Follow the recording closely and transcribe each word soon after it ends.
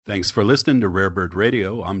Thanks for listening to Rare Bird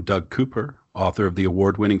Radio. I'm Doug Cooper, author of the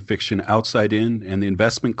award-winning fiction Outside In and The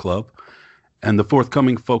Investment Club, and the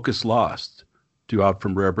forthcoming Focus Lost, due out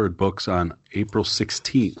from Rare Bird Books on April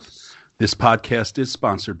 16th. This podcast is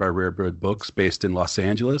sponsored by Rare Bird Books, based in Los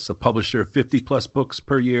Angeles, a publisher of 50-plus books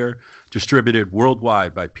per year, distributed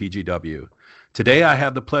worldwide by PGW. Today, I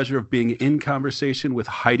have the pleasure of being in conversation with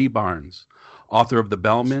Heidi Barnes, author of The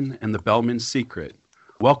Bellman and The Bellman's Secret.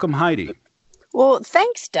 Welcome, Heidi. Well,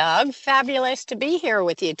 thanks, Doug. Fabulous to be here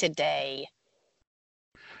with you today.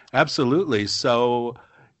 Absolutely. So,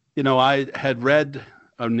 I had read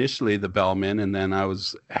initially The Bellman, and then I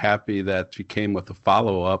was happy that you came with a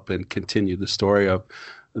follow-up and continued the story of,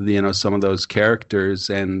 some of those characters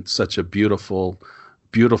and such a beautiful,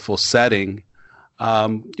 beautiful setting.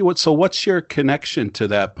 So what's your connection to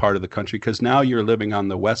that part of the country? Because now you're living on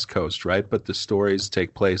the West Coast, right? But the stories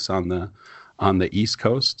take place on the East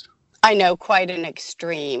Coast. I know, quite an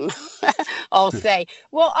extreme, I'll say.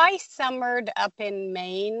 Well, I summered up in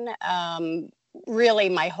Maine really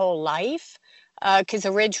my whole life because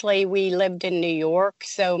originally we lived in New York.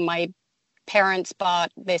 So my parents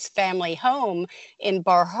bought this family home in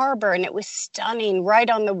Bar Harbor, and it was stunning, right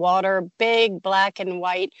on the water, big black and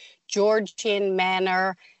white Georgian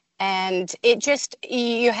manor. And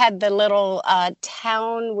you had the little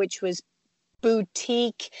town, which was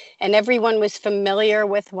boutique, and everyone was familiar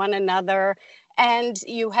with one another. And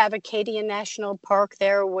you have Acadia National Park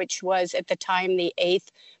there, which was at the time the 8th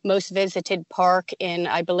most visited park in,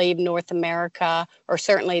 I believe, North America, or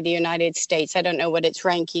certainly the United States. I don't know what its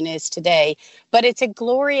ranking is today, but it's a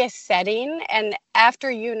glorious setting. And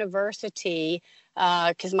after university,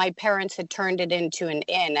 because my parents had turned it into an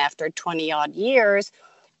inn after 20 odd years,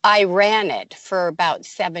 I ran it for about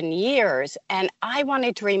 7 years, and I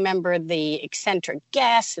wanted to remember the eccentric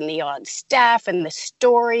guests and the odd staff and the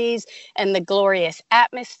stories and the glorious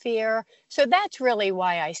atmosphere. So that's really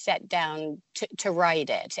why I sat down to write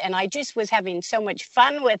it. And I just was having so much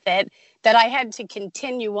fun with it that I had to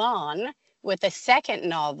continue on with a second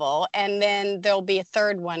novel, and then there'll be a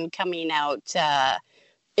third one coming out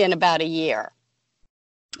in about a year.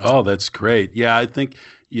 Oh, that's great. Yeah, I think,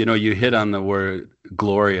 you hit on the word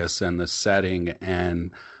glorious and the setting,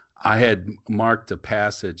 and I had marked a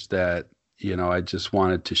passage that, I just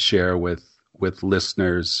wanted to share with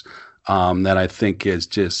listeners that I think is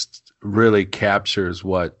just really captures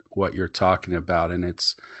what you're talking about. And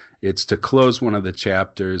it's to close one of the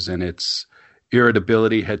chapters, and it's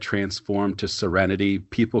irritability had transformed to serenity.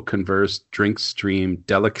 People conversed, drinks streamed,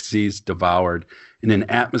 delicacies devoured in an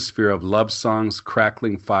atmosphere of love songs,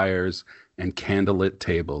 crackling fires, and candlelit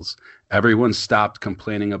tables. Everyone stopped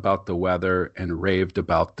complaining about the weather and raved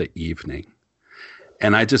about the evening.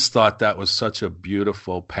 And I just thought that was such a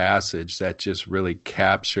beautiful passage that just really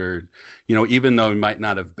captured, even though we might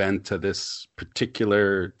not have been to this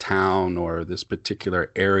particular town or this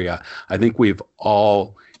particular area, I think we've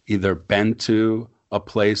all either been to a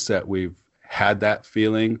place that we've had that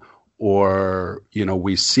feeling, or,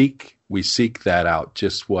 we seek that out,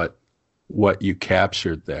 just what you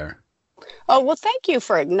captured there. Oh, well, thank you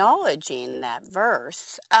for acknowledging that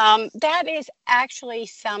verse. That is actually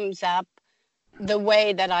sums up the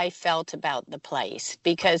way that I felt about the place,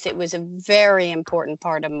 because it was a very important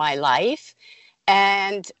part of my life.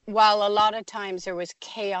 And while a lot of times there was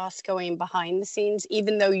chaos going behind the scenes,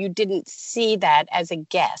 even though you didn't see that as a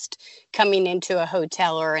guest coming into a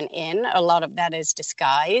hotel or an inn, a lot of that is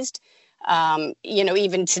disguised.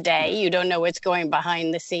 Even today, you don't know what's going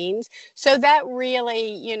behind the scenes. So that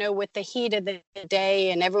really, with the heat of the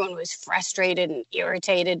day, and everyone was frustrated and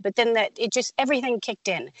irritated, but then everything kicked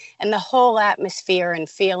in, and the whole atmosphere and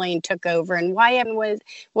feeling took over, and YM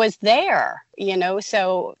was there,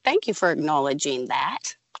 so thank you for acknowledging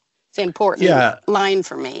that. It's an important line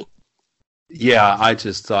for me. Yeah, I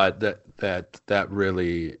just thought that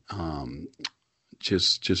really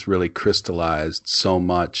just really crystallized so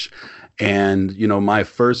much. And, my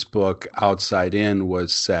first book, Outside In,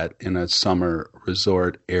 was set in a summer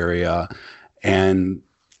resort area. And,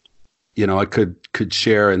 I could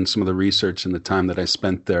share in some of the research and the time that I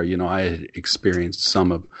spent there, I had experienced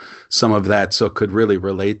some of that, so could really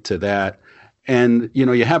relate to that. And,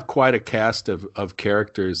 you have quite a cast of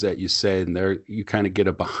characters that you say, and there you kind of get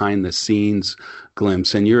a behind the scenes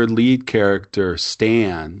glimpse. And your lead character,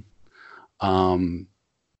 Stan,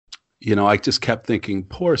 I just kept thinking,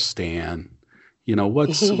 poor Stan,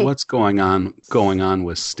 what's going on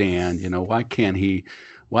with Stan? Why can't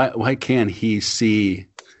he see,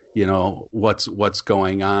 what's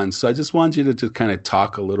going on? So I just wanted you to just kind of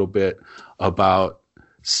talk a little bit about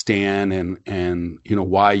Stan and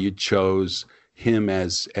why you chose him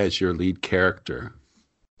as your lead character.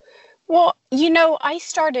 Well, I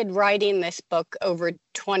started writing this book over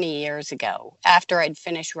 20 years ago after I'd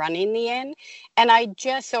finished running the inn. And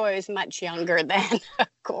so I was much younger then, of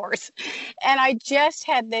course. And I just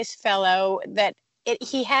had this fellow that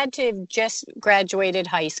he had to have just graduated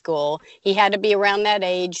high school. He had to be around that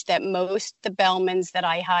age that most the bellmans that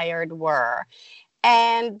I hired were.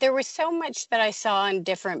 And there was so much that I saw in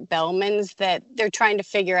different bellmans that they're trying to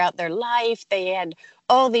figure out their life. They had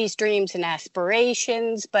all these dreams and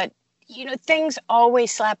aspirations, but things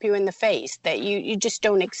always slap you in the face that you just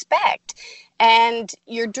don't expect. And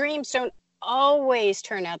your dreams don't always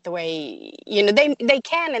turn out the way, they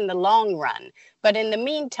can in the long run. But in the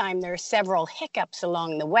meantime, there are several hiccups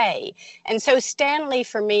along the way. And so Stanley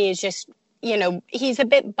for me is just, he's a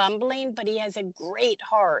bit bumbling, but he has a great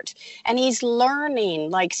heart. And he's learning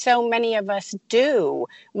like so many of us do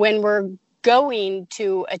when we're going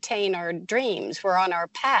to attain our dreams. We're on our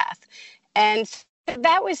path. And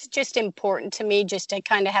that was just important to me, just to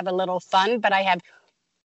kind of have a little fun. But I have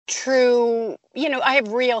I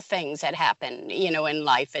have real things that happen, in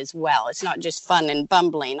life as well. It's not just fun and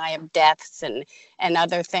bumbling. I have deaths and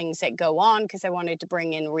other things that go on because I wanted to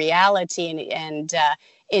bring in reality and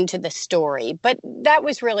into the story. But that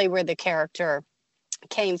was really where the character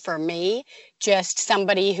came for me, just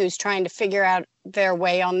somebody who's trying to figure out their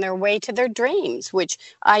way on their way to their dreams, which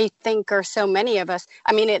I think are so many of us.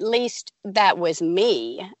 I mean, at least that was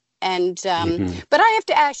me. And but I have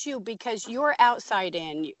to ask you, because your Outside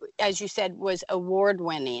In, as you said, was award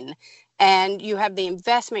winning, and you have the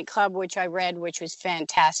Investment Club, which I read, which was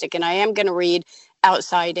fantastic. And I am going to read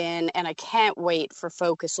Outside In, and I can't wait for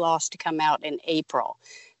Focus Lost to come out in April.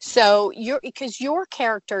 So because your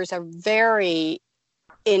characters are very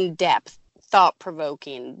in-depth,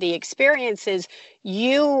 thought-provoking. The experiences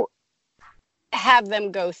you have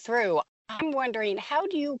them go through. I'm wondering, how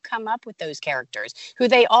do you come up with those characters who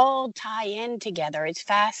they all tie in together? It's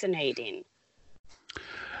fascinating.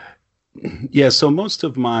 Yeah, so most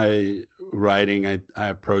of my writing I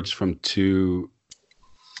approach from two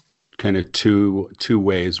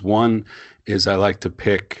ways. One is I like to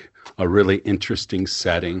pick a really interesting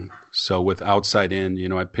setting. So with Outside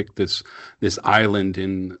In, I picked this island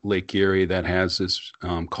in Lake Erie that has this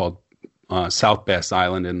called South Bass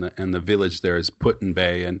Island, and the village there is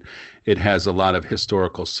Put-in-Bay, and it has a lot of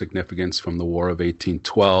historical significance from the War of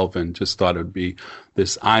 1812, and just thought it would be,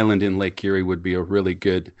 this island in Lake Erie would be a really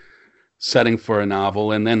good setting for a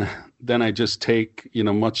novel. And then I just take,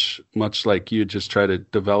 much like you, just try to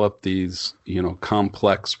develop these,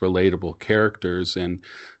 complex, relatable characters. And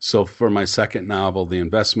so for my second novel, The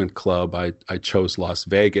Investment Club, I chose Las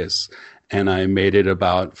Vegas, and I made it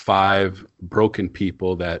about 5 broken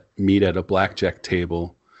people that meet at a blackjack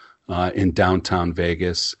table in downtown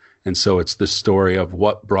Vegas. And so it's the story of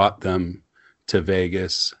what brought them to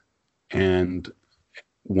Vegas, and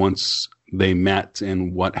once they met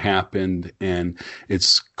and what happened. And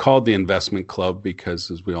it's called The Investment Club because,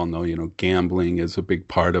 as we all know, gambling is a big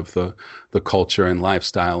part of the culture and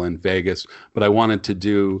lifestyle in Vegas. But I wanted to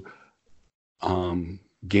do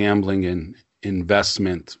gambling and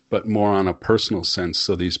investment, but more on a personal sense.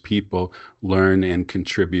 So these people learn and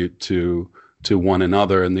contribute to one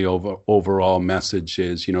another. And the overall message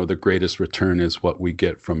is, the greatest return is what we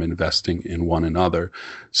get from investing in one another.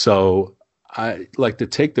 So I like to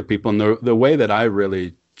take the people, and the way that I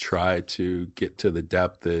really try to get to the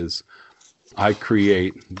depth is I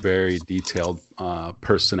create very detailed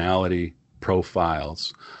personality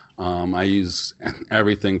profiles. I use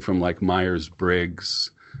everything from like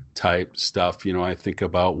Myers-Briggs type stuff. I think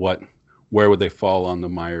about where would they fall on the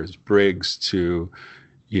Myers-Briggs to,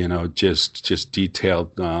 just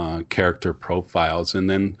detailed character profiles. And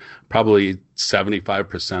then probably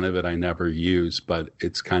 75% of it I never use, but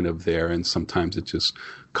it's kind of there. And sometimes it just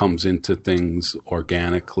comes into things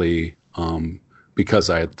organically because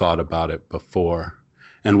I had thought about it before.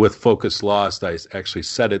 And with Focus Lost, I actually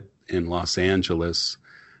set it in Los Angeles,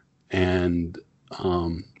 and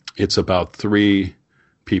it's about 3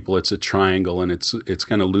 people. It's a triangle, and it's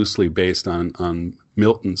kind of loosely based on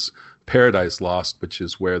Milton's Paradise Lost, which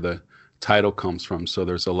is where the title comes from. So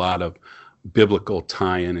there's a lot of biblical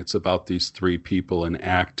tie-in. It's about these 3 people: an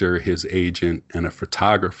actor, his agent, and a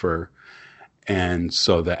photographer. And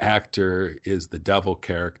so the actor is the devil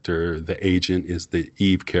character, the agent is the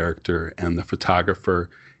Eve character, and the photographer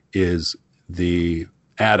is the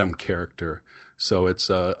Adam character. So it's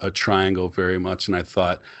a triangle very much. And I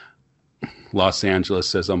thought Los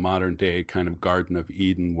Angeles as a modern day kind of Garden of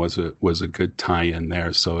Eden was a good tie-in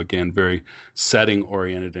there. So again, very setting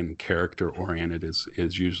oriented and character oriented is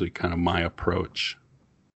usually kind of my approach.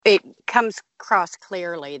 It comes across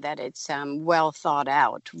clearly that it's well thought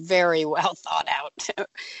out, very well thought out.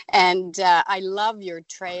 And I love your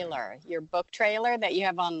trailer, your book trailer that you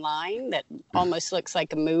have online that almost looks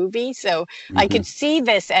like a movie. So I could see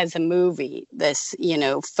this as a movie, this,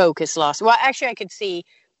 Focus Lost. Well, actually, I could see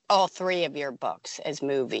all three of your books as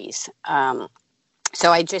movies.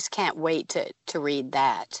 So I just can't wait to read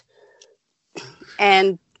that.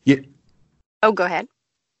 And, go ahead.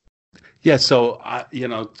 Yeah, so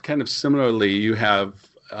kind of similarly, you have,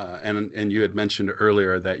 and you had mentioned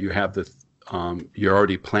earlier that you have you're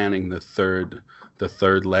already planning the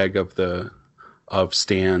third leg of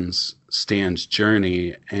Stan's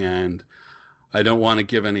journey, and I don't want to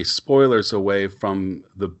give any spoilers away from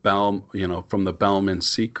the Bellman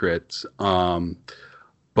Secret.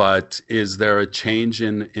 But is there a change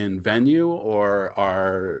in venue, or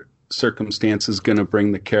are circumstances going to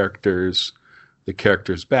bring the characters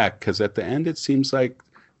back? Because at the end it seems like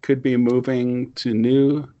could be moving to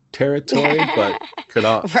new territory, but could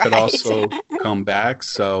also come back.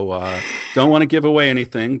 So don't want to give away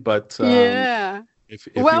anything, but if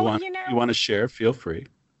you want to share, feel free.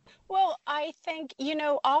 Well, I think,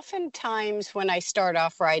 oftentimes when I start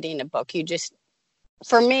off writing a book,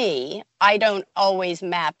 for me, I don't always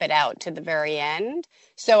map it out to the very end.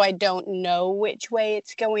 So I don't know which way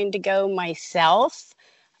it's going to go myself.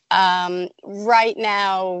 Right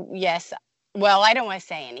now, yes. Well, I don't want to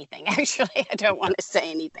say anything. Actually, I don't want to say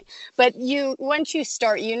anything. But once you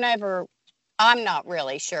start, I'm not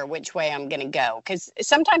really sure which way I'm going to go, because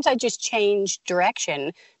sometimes I just change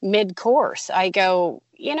direction mid-course. I go,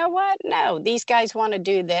 you know what? No, these guys want to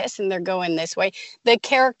do this and they're going this way. The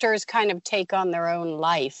characters kind of take on their own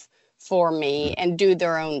life for me and do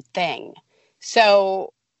their own thing.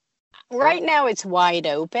 So right now it's wide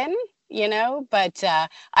open, but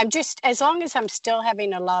I'm just, as long as I'm still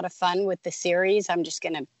having a lot of fun with the series, I'm just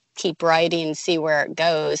going to keep writing and see where it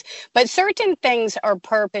goes. But certain things are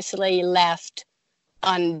purposely left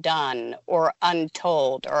undone or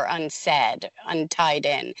untold or unsaid, untied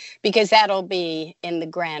in, because that'll be in the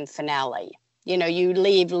grand finale. You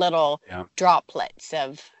leave little droplets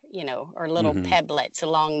of, or little pebblets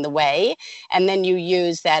along the way, and then you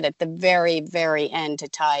use that at the very, very end to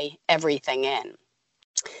tie everything in.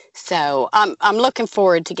 So I'm looking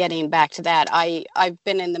forward to getting back to that. I've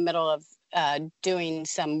been in the middle of doing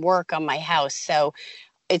some work on my house, so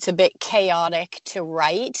it's a bit chaotic to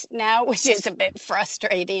write now, which is a bit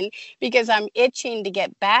frustrating because I'm itching to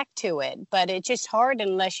get back to it, but it's just hard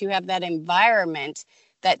unless you have that environment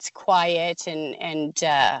that's quiet and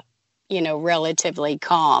relatively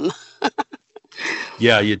calm.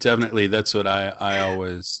 Yeah, you definitely, that's what I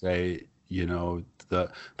always say, the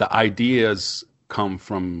ideas come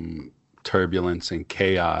from turbulence and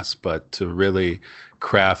chaos, but to really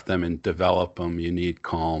craft them and develop them, you need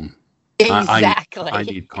calm. Exactly. I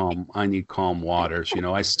need calm. I need calm waters.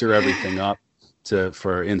 I stir everything up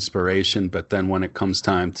for inspiration, but then when it comes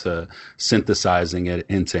time to synthesizing it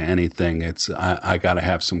into anything, I got to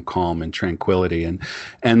have some calm and tranquility.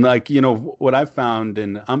 And like, what I found,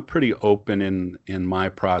 and I'm pretty open in my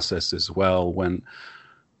process as well, when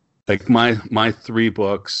like my three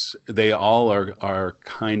books, they all are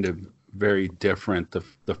kind of very different.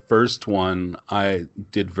 The first one I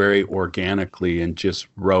did very organically and just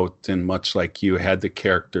wrote, and much like you, had the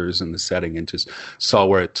characters and the setting and just saw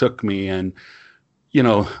where it took me. And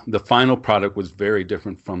the final product was very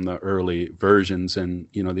different from the early versions. And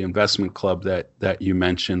the Investment Club that you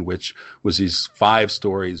mentioned, which was these 5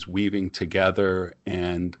 stories weaving together,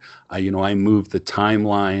 and I moved the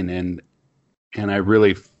timeline, and I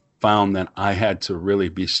really found that I had to really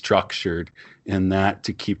be structured in that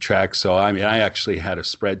to keep track. So, I actually had a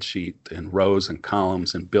spreadsheet and rows and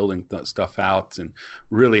columns and building stuff out, and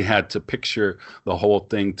really had to picture the whole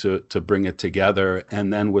thing to bring it together.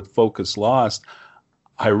 And then with Focus Lost,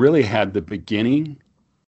 I really had the beginning,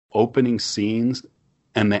 opening scenes,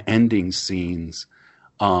 and the ending scenes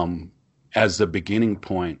as the beginning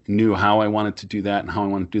point. Knew how I wanted to do that and how I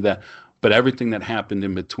wanted to do that. But everything that happened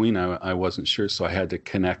in between, I wasn't sure, so I had to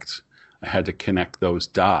connect those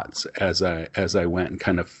dots as I went and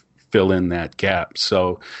kind of fill in that gap.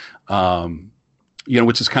 So,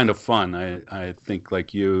 which is kind of fun. I think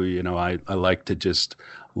like you, I like to just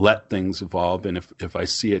let things evolve, and if I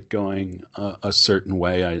see it going a certain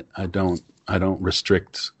way, I don't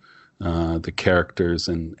restrict the characters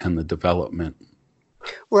and the development.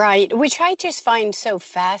 Right, which I just find so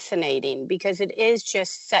fascinating, because it is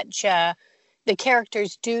just the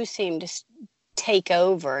characters do seem to take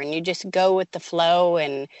over, and you just go with the flow.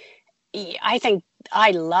 And I think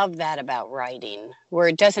I love that about writing, where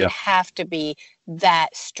it doesn't Yeah. have to be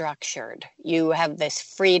that structured. You have this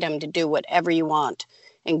freedom to do whatever you want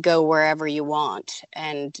and go wherever you want.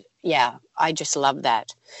 And yeah, I just love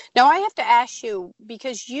that. Now, I have to ask you,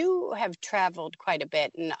 because you have traveled quite a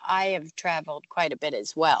bit and I have traveled quite a bit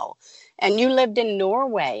as well. And you lived in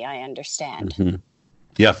Norway, I understand. hmm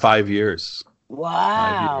Yeah, 5 years. 5 years.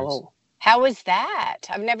 Wow. How was that?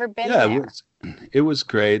 I've never been Yeah, there. it was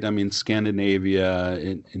great. I mean, Scandinavia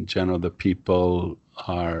in general, the people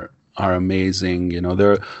are amazing. You know,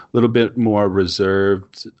 they're a little bit more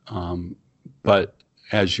reserved, but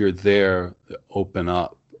as you're there, open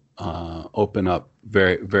up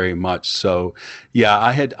very very much. So, yeah,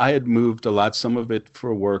 I had moved a lot. Some of it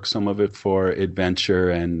for work, some of it for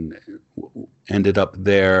adventure, and ended up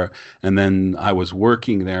there. And then I was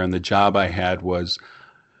working there, and the job I had was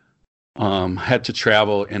had to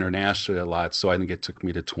travel internationally a lot, so I think it took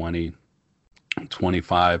me to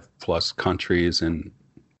 25 plus countries in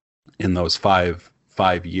those five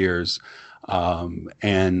years,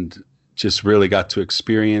 and just really got to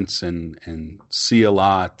experience and see a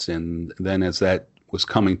lot. And then as that was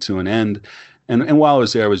coming to an end, and while I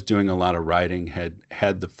was there, I was doing a lot of writing.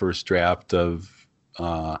 Had the first draft of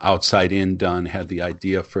Outside In done, had the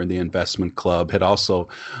idea for the investment club, had also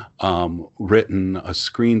written a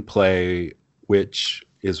screenplay, which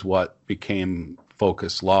is what became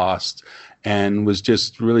Focus Lost, and was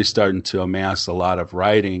just really starting to amass a lot of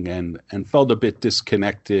writing, and felt a bit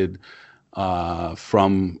disconnected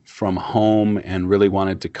from home, and really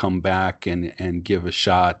wanted to come back and give a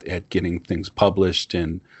shot at getting things published.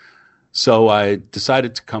 And so I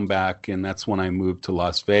decided to come back, and that's when I moved to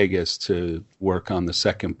Las Vegas to work on the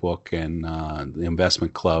second book and the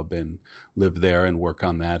investment club, and live there and work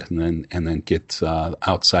on that, and then get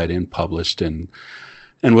Outside In published, and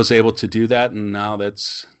was able to do that. And now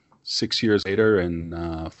that's 6 years later,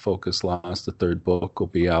 and Focus Lost, the third book, will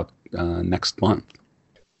be out next month.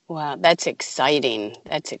 Wow, that's exciting.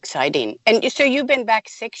 That's exciting. And so you've been back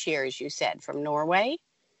 6 years, you said, from Norway?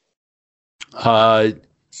 Uh,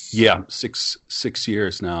 yeah, six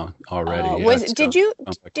years now already. Yeah, Did gone you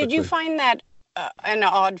by did you quickly. find that an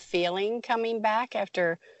odd feeling coming back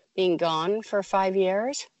after being gone for 5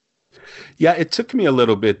 years? Yeah, it took me a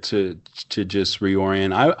little bit to just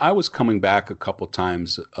reorient. I was coming back a couple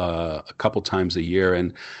times a year,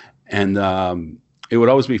 and it would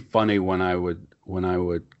always be funny when I would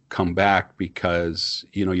come back, because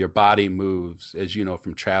your body moves, as you know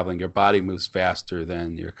from traveling, your body moves faster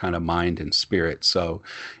than your kind of mind and spirit. So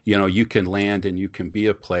you can land and you can be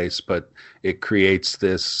a place, but it creates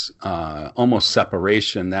this almost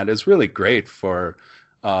separation that is really great for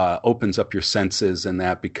opens up your senses, and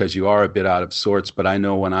that, because you are a bit out of sorts. But I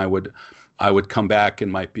know when I would come back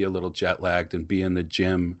and might be a little jet lagged, and be in the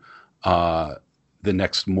gym the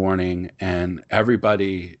next morning, and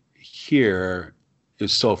everybody here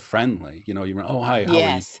is so friendly. You're, oh, hi, how are you?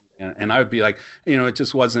 Yes. And I would be like, it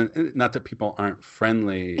just wasn't, not that people aren't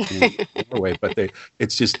friendly in Norway, but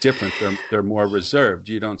it's just different. They're more reserved.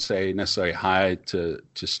 You don't say necessarily hi to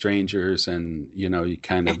strangers, and you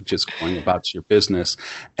kind of just going about your business.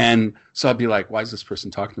 And so I'd be like, why is this person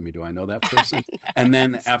talking to me? Do I know that person? And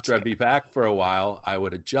then after I'd be back for a while, I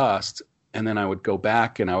would adjust. And then I would go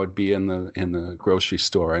back, and I would be in the grocery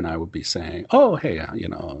store, and I would be saying, "Oh, hey,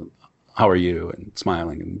 how are you?" and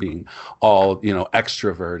smiling and being all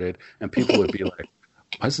extroverted, and people would be like,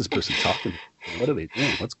 "Why is this person talking? What are they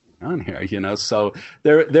doing? What's going on here?" So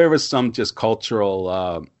there was some just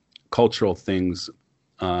cultural things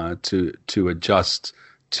to adjust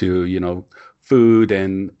to, food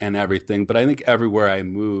and everything. But I think everywhere I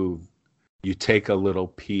move, you take a little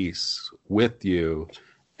piece with you,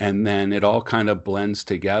 and then it all kind of blends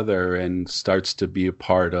together and starts to be a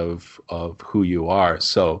part of who you are.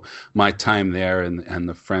 So my time there, and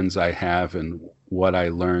the friends I have, and what I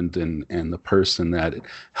learned, and the person that it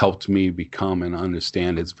helped me become and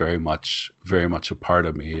understand, is very much a part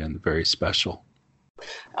of me, and very special.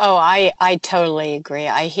 Oh, I totally agree.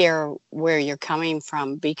 I hear where you're coming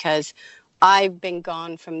from, because I've been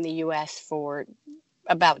gone from the US for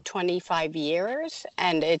about 25 years,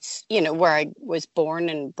 and it's where I was born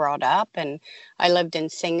and brought up. And I lived in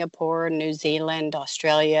Singapore, New Zealand,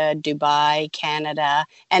 Australia, Dubai, Canada,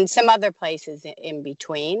 and some other places in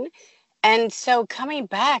between. And so coming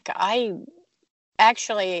back, I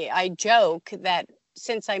joke that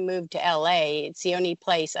since I moved to LA, it's the only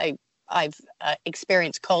place I've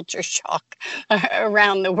experienced culture shock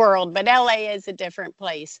around the world. But LA is a different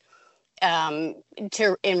place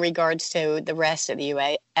in regards to the rest of the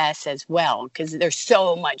U.S. as well, because there's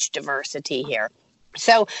so much diversity here.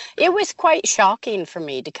 So it was quite shocking for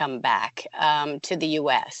me to come back to the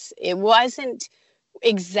US. It wasn't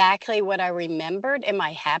exactly what I remembered. Am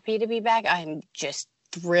I happy to be back? I'm just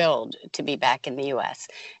thrilled to be back in the US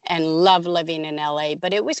and love living in LA.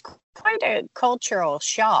 But it was quite a cultural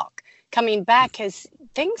shock coming back because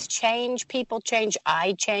things change, people change,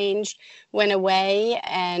 I changed, went away.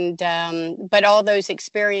 And, but all those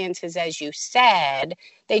experiences, as you said,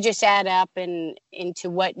 they just add up into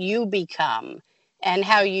what you become and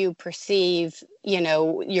how you perceive,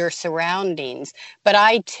 your surroundings. But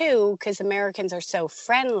I too, because Americans are so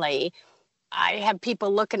friendly, I have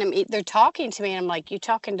people looking at me, they're talking to me, and I'm like, you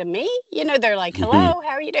talking to me? They're like, Hmm. hello, how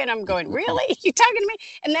are you doing? I'm going, really? You talking to me?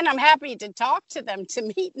 And then I'm happy to talk to them,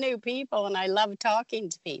 to meet new people, and I love talking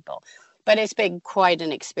to people. But it's been quite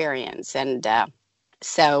an experience. And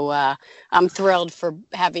so I'm thrilled for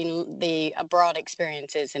having the abroad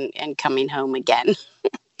experiences and coming home again.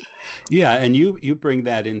 Yeah, and you bring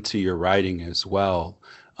that into your writing as well.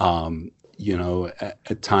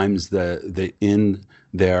 At times the inn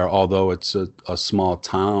there, although it's a small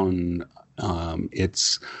town,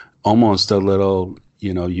 it's almost a little,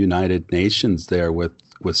 United Nations there with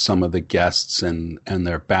some of the guests and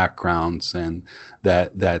their backgrounds and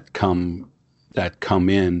that come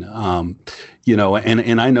in.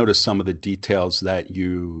 And I noticed some of the details that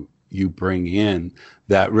you bring in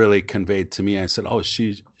that really conveyed to me. I said, "Oh,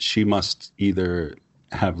 she must either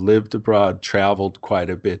have lived abroad, traveled quite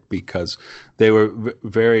a bit," because they were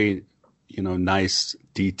very, nice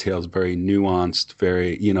details, very nuanced,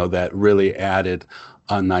 very, that really added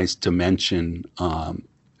a nice dimension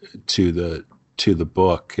to the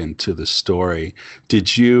book and to the story.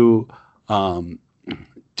 Did you? Um,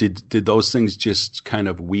 did those things just kind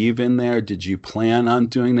of weave in there? Did you plan on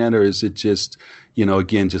doing that, or is it just,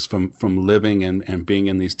 again, just from living and being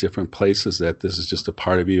in these different places that this is just a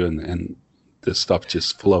part of you and this stuff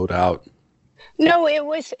just flowed out? No, it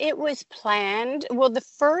was planned. Well, the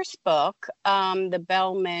first book, The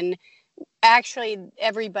Bellman, actually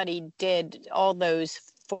everybody did, all those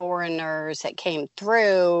foreigners that came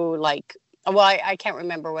through, like, well, I can't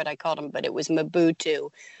remember what I called them, but it was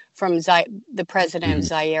Mobutu from the president of Hmm.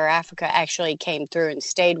 Zaire, Africa, actually came through and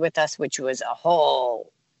stayed with us, which was a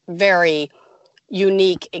whole very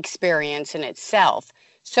unique experience in itself.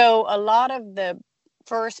 So a lot of the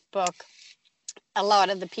first book, a lot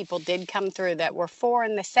of the people did come through that were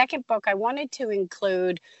foreign. The second book, I wanted to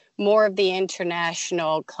include more of the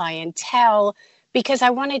international clientele because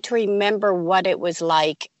I wanted to remember what it was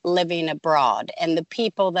like living abroad and the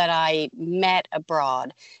people that I met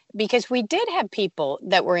abroad. Because we did have people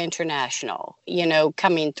that were international,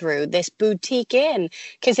 coming through this boutique inn,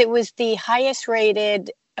 because it was the highest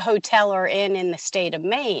rated hotel or inn in the state of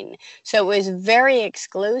Maine. So it was very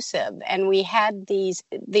exclusive. And we had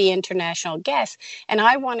the international guests. And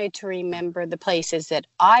I wanted to remember the places that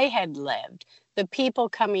I had lived, the people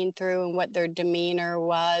coming through and what their demeanor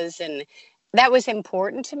was. And that was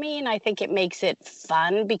important to me. And I think it makes it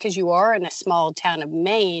fun because you are in a small town of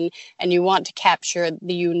Maine and you want to capture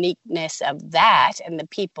the uniqueness of that and the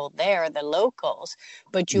people there, the locals.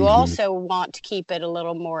 But you Hmm. also want to keep it a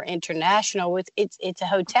little more international with it's a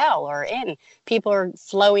hotel or inn. People are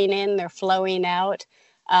flowing in, they're flowing out.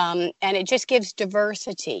 And it just gives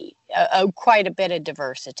diversity, quite a bit of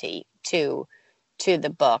diversity to the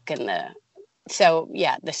book and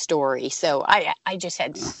the story. So I just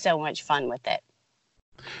had so much fun with it.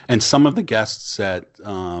 And some of the guests that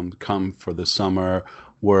come for the summer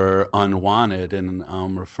were unwanted, and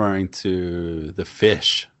I'm referring to the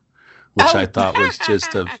fish, which I Oh, thought was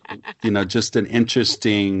just an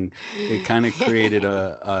interesting. It kind of created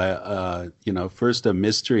first a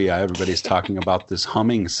mystery. Everybody's talking about this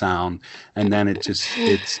humming sound, and then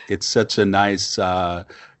it's such a nice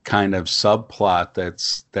kind of subplot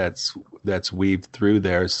that's weaved through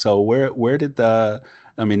there. So where did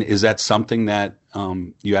I mean, is that something that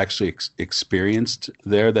you actually experienced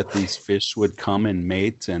there, that these fish would come and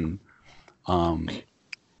mate and um,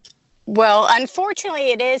 well,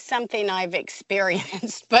 unfortunately, it is something I've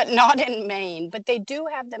experienced, but not in Maine. But they do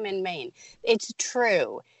have them in Maine. It's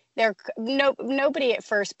true. Nobody at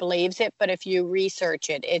first believes it, but if you research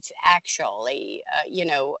it, it's actually a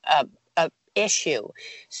issue.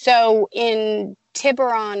 So in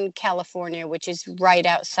Tiburon, California, which is right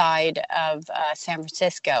outside of San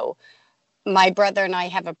Francisco, my brother and I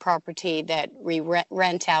have a property that we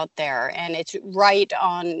rent out there, and it's right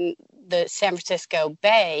on the San Francisco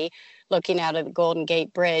Bay, looking out of the Golden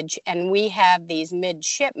Gate Bridge. And we have these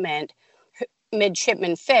midshipman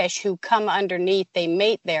fish who come underneath. They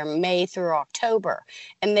mate there May through October,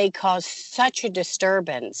 and they cause such a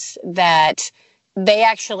disturbance that they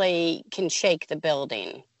actually can shake the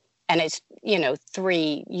building, and it's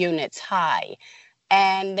 3 units high,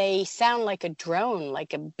 and they sound like a drone,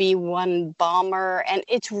 like a B-1 bomber, and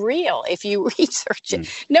it's real if you research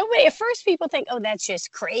it. Nobody, at first people think, oh, that's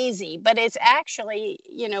just crazy, but it's actually,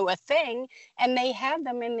 a thing, and they have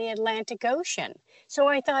them in the Atlantic Ocean. So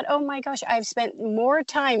I thought, oh my gosh, I've spent more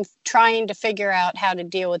time trying to figure out how to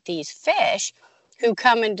deal with these fish who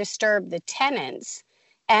come and disturb the tenants,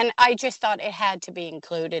 and I just thought it had to be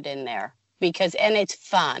included in there and it's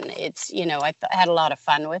fun. It's, I had a lot of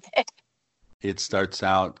fun with it. It starts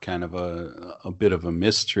out kind of a bit of a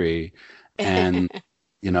mystery, and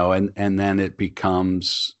and then it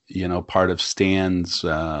becomes part of Stan's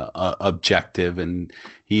objective, and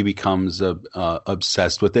he becomes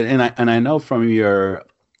obsessed with it. And I know from your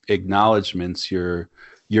acknowledgments you're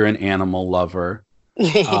an animal lover.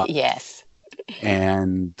 Yes.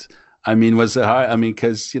 And I mean, was it hard? I mean,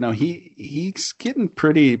 because he's getting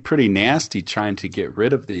pretty nasty trying to get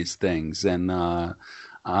rid of these things, and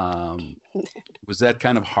was that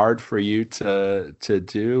kind of hard for you to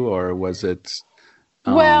do, or was it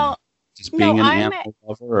just being an animal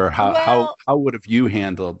lover, or how would have you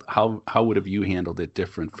handled it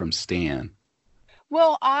different from Stan?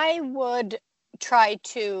 Well, I would try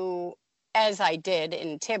to, as I did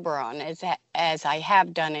in Tiburon, as I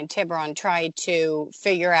have done in Tiburon, try to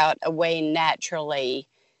figure out a way naturally,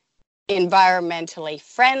 environmentally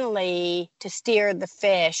friendly to steer the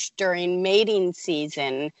fish during mating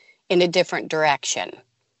season in a different direction.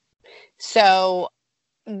 So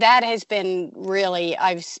that has been really,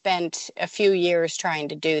 I've spent a few years trying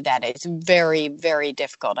to do that. It's very, very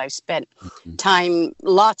difficult. I've spent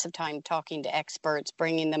lots of time talking to experts,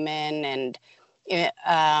 bringing them in, and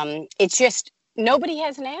it's just, nobody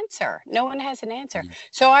has an answer. No one has an answer.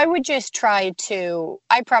 So I would just try to,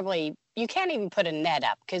 you can't even put a net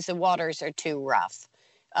up because the waters are too rough.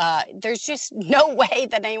 There's just no way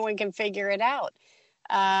that anyone can figure it out.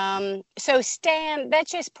 So Stan,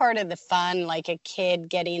 that's just part of the fun, like a kid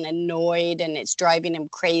getting annoyed and it's driving him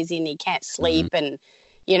crazy and he can't sleep. And,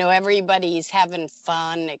 everybody's having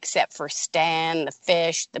fun except for Stan, the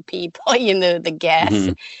fish, the people, the guests.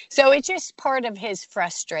 So it's just part of his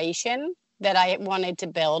frustration that I wanted to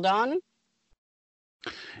build on.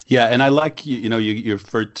 Yeah, and I like you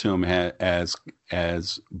referred to him as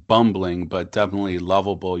bumbling, but definitely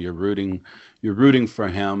lovable. You're rooting for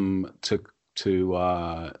him to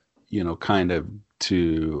kind of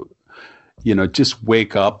to just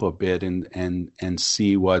wake up a bit and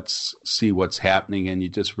see what's happening, and you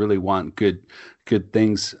just really want good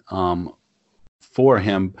things for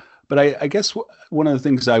him. But I guess one of the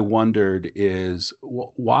things I wondered is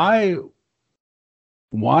why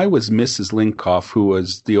was Mrs. Linkoff, who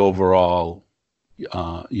was the overall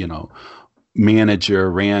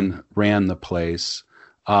manager, ran the place,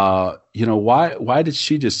 why did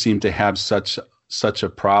she just seem to have such a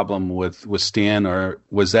problem with Stan, or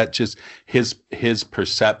was that just his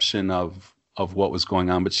perception of what was going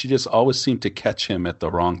on? But she just always seemed to catch him at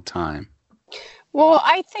the wrong time. Well,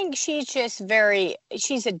 I think she's just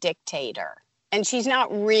she's a dictator, and she's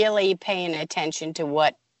not really paying attention to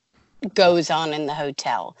what goes on in the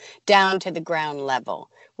hotel, down to the ground level.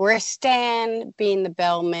 Where Stan, being the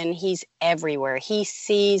bellman, he's everywhere. He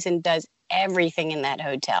sees and does everything in that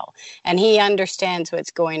hotel, and he understands what's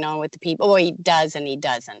going on with the people. Well, he does and he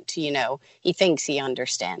doesn't, he thinks he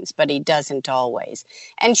understands, but he doesn't always.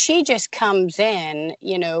 And she just comes in,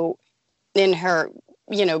 in her,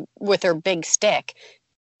 with her big stick,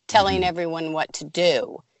 telling everyone what to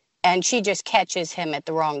do. And she just catches him at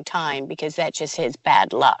the wrong time because that's just his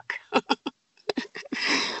bad luck.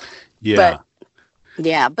 Yeah.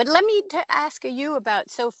 But let me ask you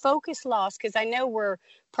about, focus loss, because I know we're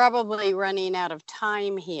probably running out of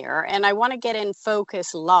time here, and I want to get in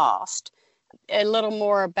focus lost, a little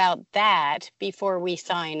more about that before we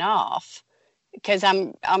sign off, because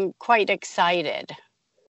I'm quite excited.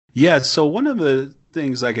 Yeah, so one of the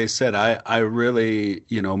things, like I said, I really,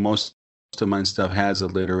 most of my stuff has a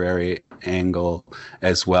literary angle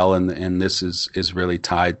as well, and this is really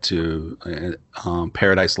tied to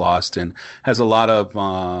Paradise Lost, and has a lot of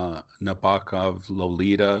Nabokov,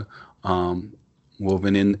 Lolita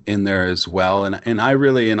woven in there as well. And I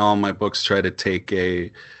really, in all my books, try to take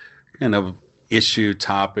a kind of issue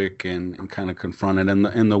topic and kind of confront it.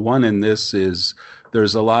 And the one in this is,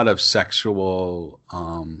 there's a lot of sexual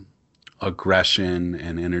aggression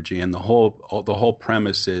and energy, and the whole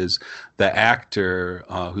premise is the actor,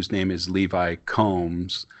 whose name is Levi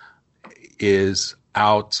Combs, is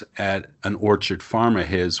out at an orchard farm of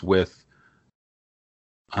his with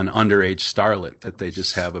an underage starlet that they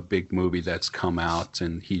just have a big movie that's come out,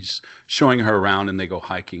 and he's showing her around, and they go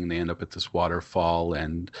hiking and they end up at this waterfall.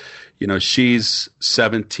 And she's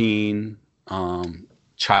 17,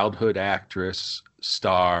 childhood actress,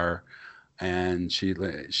 star, and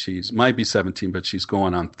she's might be 17, but she's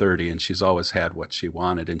going on 30, and she's always had what she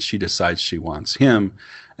wanted, and she decides she wants him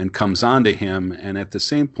and comes on to him. And at the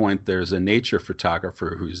same point, there's a nature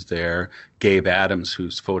photographer who's there, Gabe Adams,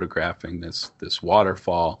 who's photographing this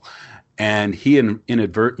waterfall, and he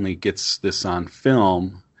inadvertently gets this on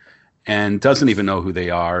film and doesn't even know who they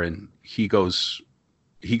are. And he goes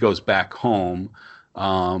back home,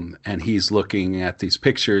 and he's looking at these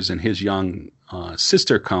pictures, and his young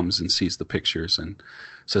sister comes and sees the pictures and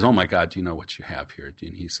says, "Oh my God, do you know what you have here?"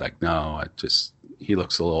 And he's like, "No, he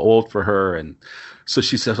looks a little old for her." And so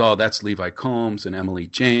she says, "Oh, that's Levi Combs and Emily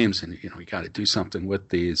James, and we got to do something with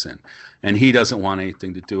these." And he doesn't want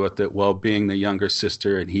anything to do with it. Well, being the younger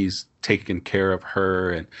sister, and he's taking care of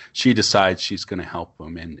her, and she decides she's going to help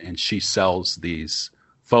him, and she sells these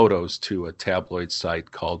photos to a tabloid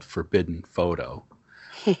site called Forbidden Photo.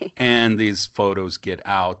 And these photos get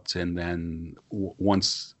out, and then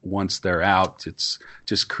once they're out, it's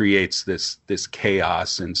just creates this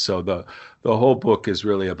chaos. And so the whole book is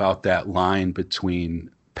really about that line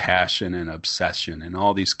between passion and obsession, and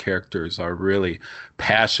all these characters are really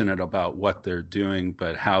passionate about what they're doing,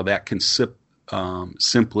 but how that can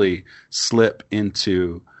simply slip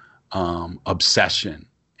into obsession.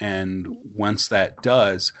 And once that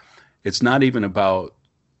does, it's not even about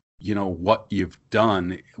what you've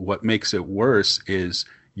done. What makes it worse is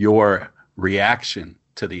your reaction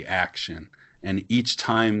to the action. And each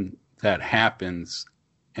time that happens,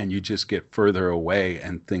 and you just get further away,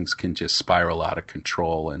 and things can just spiral out of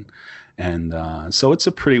control. And so it's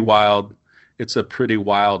a pretty wild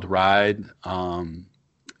ride.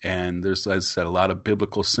 And there's, as I said, a lot of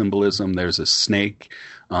biblical symbolism. There's a snake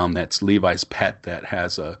that's Levi's pet that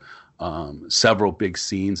has several big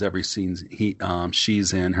scenes. Every scene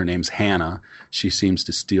she's in, her name's Hannah. She seems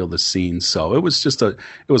to steal the scene. So it was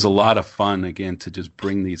a lot of fun, again, to just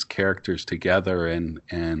bring these characters together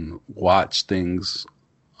and watch things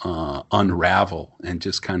unravel and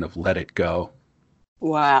just kind of let it go.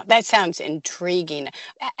 Wow, that sounds intriguing.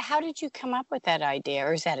 How did you come up with that idea,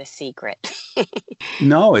 or is that a secret?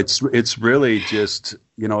 No, it's really just,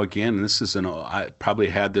 again, I probably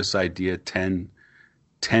had this idea 10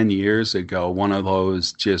 years ago, one of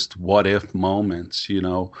those just what if moments.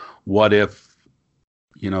 What if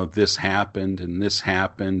this happened and this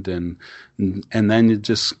happened, and then you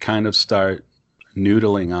just kind of start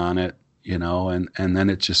noodling on it, and then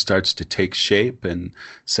it just starts to take shape, and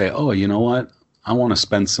say, oh, you know what, I want to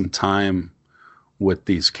spend some time with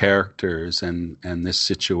these characters and this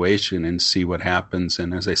situation and see what happens.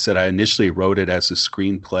 And as I said, I initially wrote it as a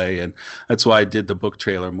screenplay, and that's why I did the book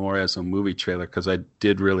trailer more as a movie trailer, because I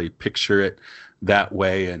did really picture it that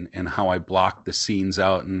way, and how I blocked the scenes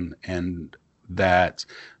out, and that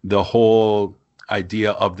the whole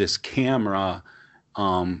idea of this camera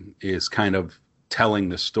is kind of telling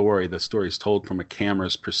the story. The story is told from a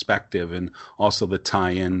camera's perspective, and also the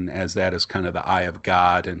tie-in as that is kind of the eye of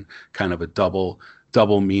God, and kind of a double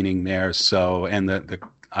meaning there. So, and the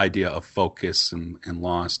idea of focus and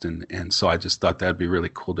lost, and so I just thought that'd be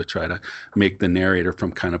really cool to try to make the narrator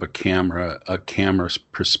from kind of a camera's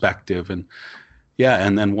perspective. And yeah,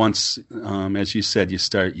 and then once, as you said, you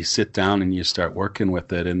sit down and you start working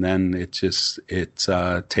with it, and then it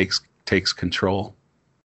takes control.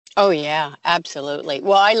 Oh, yeah, absolutely.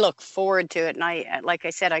 Well, I look forward to it. And like I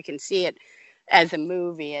said, I can see it as a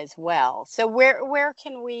movie as well. So where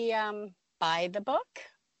can we buy the book?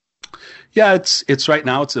 Yeah, it's right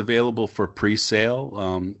now it's available for pre-sale.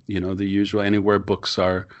 The usual, anywhere books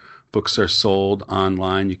are sold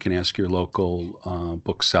online. You can ask your local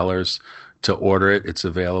booksellers to order it. It's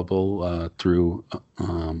available through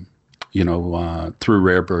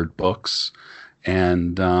Rare Bird Books.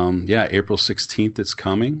 And April 16th it's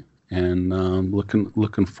coming, and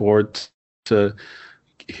looking forward to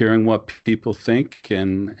hearing what people think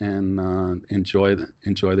and enjoy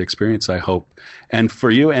the experience, I hope. And for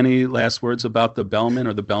you, any last words about the Bellman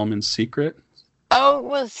or the Bellman Secret? Oh,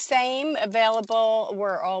 well, same, available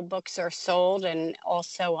where all books are sold, and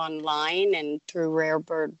also online and through Rare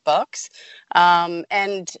Bird Books.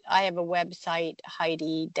 And I have a website,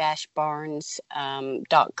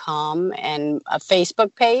 Heidi-Barnes.com, and a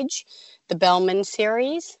Facebook page, The Bellman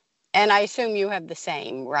Series. And I assume you have the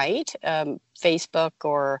same, right? Facebook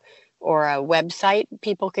or a website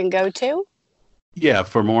people can go to? Yeah,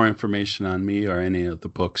 for more information on me or any of the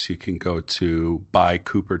books, you can go to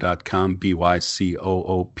buycooper.com,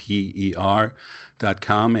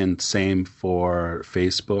 BYCOOPER.com, and same for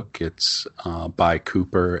Facebook. It's Buy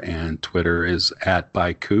Cooper, and Twitter is at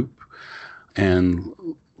BuyCoop. And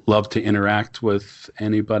love to interact with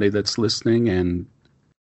anybody that's listening, and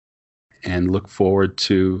look forward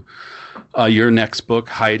to your next book,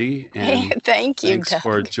 Heidi. And Thank you, thanks Doug.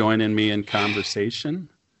 for joining me in conversation.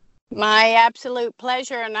 My absolute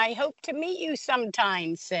pleasure, and I hope to meet you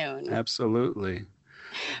sometime soon. Absolutely.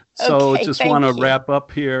 So Okay, just want to thank you. wrap up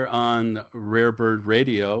here on Rare Bird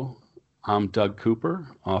Radio. I'm Doug Cooper,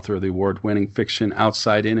 author of the award-winning fiction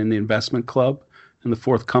Outside In and the Investment Club and the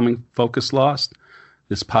forthcoming Focus Lost.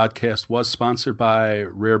 This podcast was sponsored by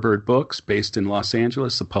Rare Bird Books, based in Los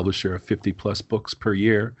Angeles, a publisher of 50-plus books per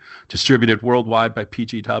year, distributed worldwide by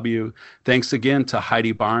PGW. Thanks again to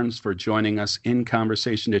Heidi Barnes for joining us in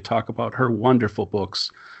conversation to talk about her wonderful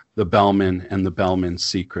books, The Bellman and The Bellman's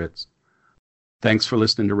Secrets. Thanks for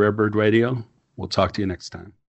listening to Rare Bird Radio. We'll talk to you next time.